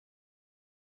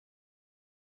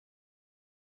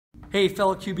Hey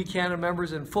fellow QB Canada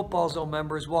members and Football Zone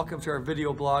members, welcome to our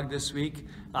video blog this week.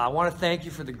 I want to thank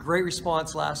you for the great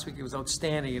response last week. It was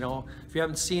outstanding. If you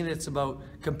haven't seen it, it's about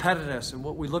competitiveness and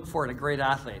what we look for in a great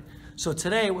athlete. So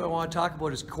today what I want to talk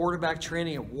about is quarterback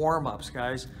training and warm-ups,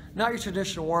 guys. Not your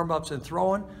traditional warm-ups and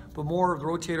throwing, but more of the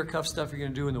rotator cuff stuff you're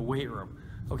going to do in the weight room.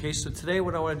 Okay, so today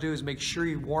what I want to do is make sure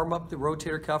you warm up the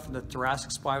rotator cuff and the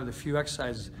thoracic spine with a few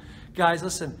exercises. Guys,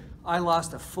 listen, I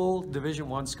lost a full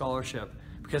Division I scholarship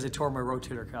because I tore my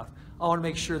rotator cuff. I want to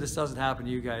make sure this doesn't happen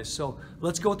to you guys. So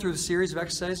let's go through the series of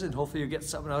exercises and hopefully you'll get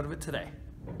something out of it today.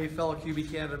 Hey fellow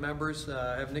QB Canada members,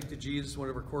 I have Nick DeGeeves, one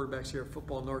of our quarterbacks here at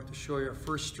Football North, to show you our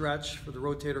first stretch for the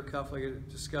rotator cuff. Like I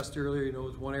discussed earlier,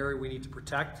 it's one area we need to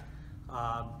protect.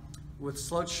 With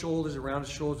slouched shoulders, around the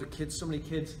shoulders, with kids, so many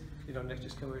kids, Nick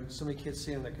just come in, so many kids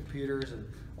sitting on their computers, and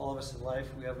all of us in life,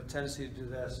 we have a tendency to do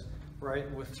this, right?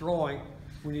 With throwing,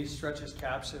 we need to stretch his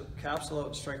capsule out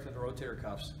and strengthen the rotator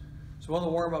cuffs. So one of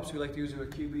the warm-ups we like to use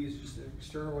with QB is just an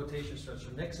external rotation stretch. So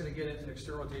Nick's going to get into an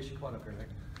external rotation. Come on up here, Nick.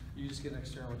 You just get an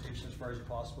external rotation as far as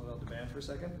possible without the band for a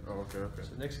second. Oh, okay.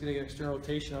 So Nick's going to get external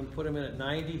rotation. I'm going to put him in at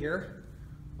 90 here.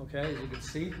 Okay, as you can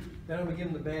see. Then I'm going to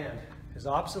give him the band. His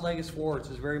opposite leg is forward.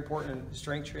 So it's very important in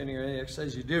strength training or any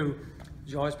exercise you do.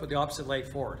 You always put the opposite leg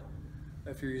forward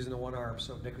if you're using the one arm.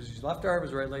 So if Nick was using his left arm,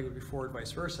 his right leg would be forward,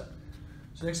 vice versa.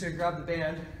 So Nick's going to grab the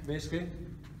band, basically.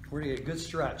 We're going to get a good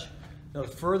stretch. Now the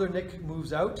further Nick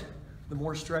moves out, the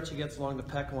more stretch he gets along the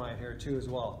pec line here too as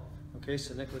well. Okay,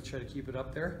 so Nick, let's try to keep it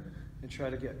up there and try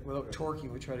to get, without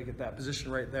torquing, we try to get that position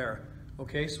right there.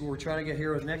 Okay, so what we're trying to get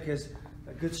here with Nick is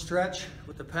a good stretch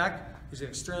with the pec. He's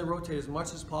going to externally rotate as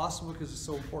much as possible because it's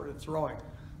so important in throwing.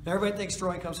 Now everybody thinks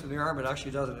throwing comes from the arm, it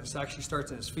actually doesn't. It actually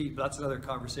starts in his feet, but that's another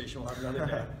conversation we'll have another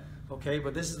day. Okay,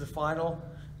 but this is the final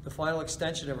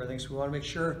extension of everything, so we want to make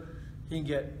sure he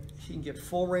can get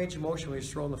full range of motion when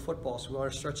he's throwing the football, so we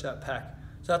want to stretch that pec.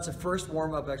 So that's the first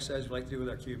warm-up exercise we like to do with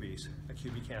our QBs at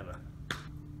QB Canada.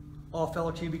 All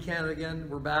fellow QB Canada again,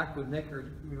 we're back with Nick,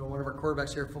 or one of our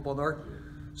quarterbacks here at Football North.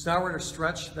 So now we're going to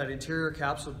stretch that interior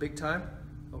capsule big time,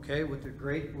 okay, with the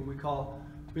great, what we call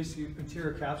basically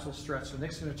interior capsule stretch. So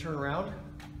Nick's going to turn around,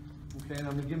 okay, and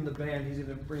I'm going to give him the band. He's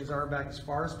going to bring his arm back as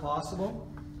far as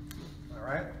possible, all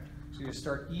right? So you're going to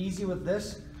start easy with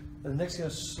this, and Nick's going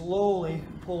to slowly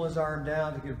pull his arm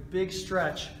down to get a big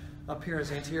stretch up here in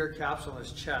his anterior capsule in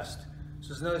his chest. So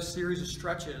there's another series of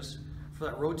stretches for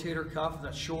that rotator cuff and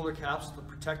that shoulder capsule to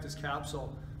protect his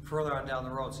capsule further on down the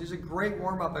road. So these are great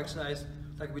warm-up exercise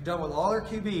that can be done with all our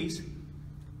QBs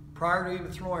prior to even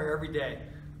throwing every day.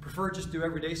 Prefer just do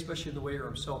every day, especially in the weight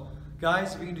room. So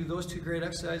guys, if you can do those two great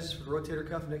exercises for the rotator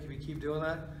cuff, Nick, if you keep doing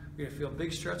that, you're going to feel a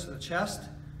big stretch in the chest,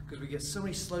 because we get so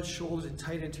many slouched shoulders and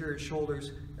tight anterior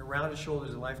shoulders and rounded shoulders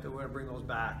in life that we want to bring those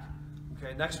back.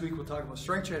 Okay, next week we'll talk about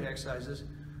strength training exercises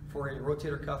for your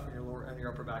rotator cuff and your lower and your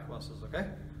upper back muscles. Okay,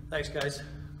 thanks guys.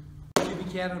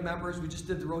 QB Canada members, we just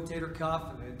did the rotator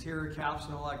cuff and the anterior capsule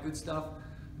and all that good stuff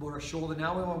about our shoulder.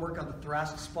 Now we want to work on the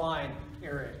thoracic spine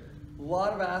area. A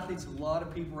lot of athletes, a lot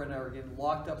of people right now are getting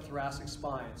locked up thoracic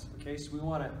spines. Okay, so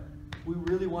we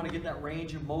really want to get that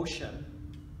range of motion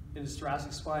in his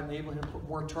thoracic spine, enable him to put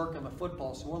more torque on the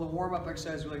football. So one of the warm-up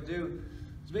exercises we like to do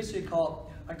is basically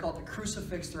I call it the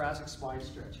crucifix thoracic spine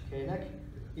stretch. Okay, Nick,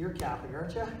 you're Catholic,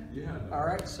 aren't you? Yeah. All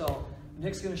right, so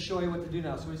Nick's going to show you what to do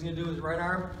now. So what he's going to do with his right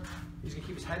arm, he's going to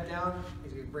keep his head down,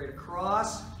 he's going to bring it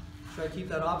across, try to keep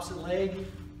that opposite leg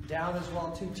down as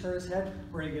well too, turn his head.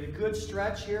 We're going to get a good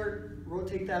stretch here,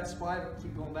 rotate that spine,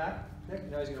 keep going back. Nick,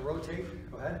 now he's going to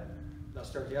rotate, go ahead. Now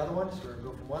start the other one, so we're going to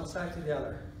go from one side to the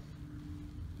other.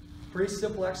 Pretty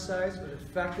simple exercise, but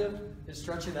effective in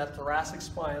stretching that thoracic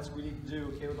spine. That's what we need to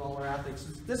do, okay, with all our athletes.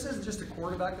 This isn't just a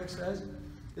quarterback exercise.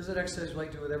 This is an exercise we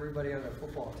like to do with everybody on our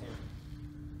football team.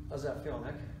 How's that feel,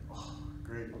 Nick? Oh,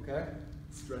 great. Okay.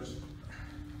 Stretch.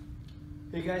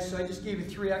 Hey guys, so I just gave you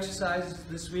 3 exercises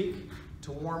this week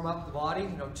to warm up the body.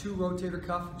 2 rotator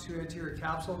cuff and 2 anterior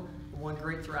capsule, and 1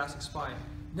 great thoracic spine.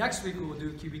 Next week, what we'll do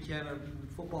with QB Canada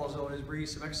Football Zone is bring you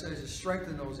some exercises to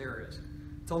strengthen those areas.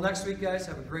 Until next week, guys,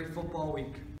 have a great football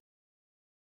week.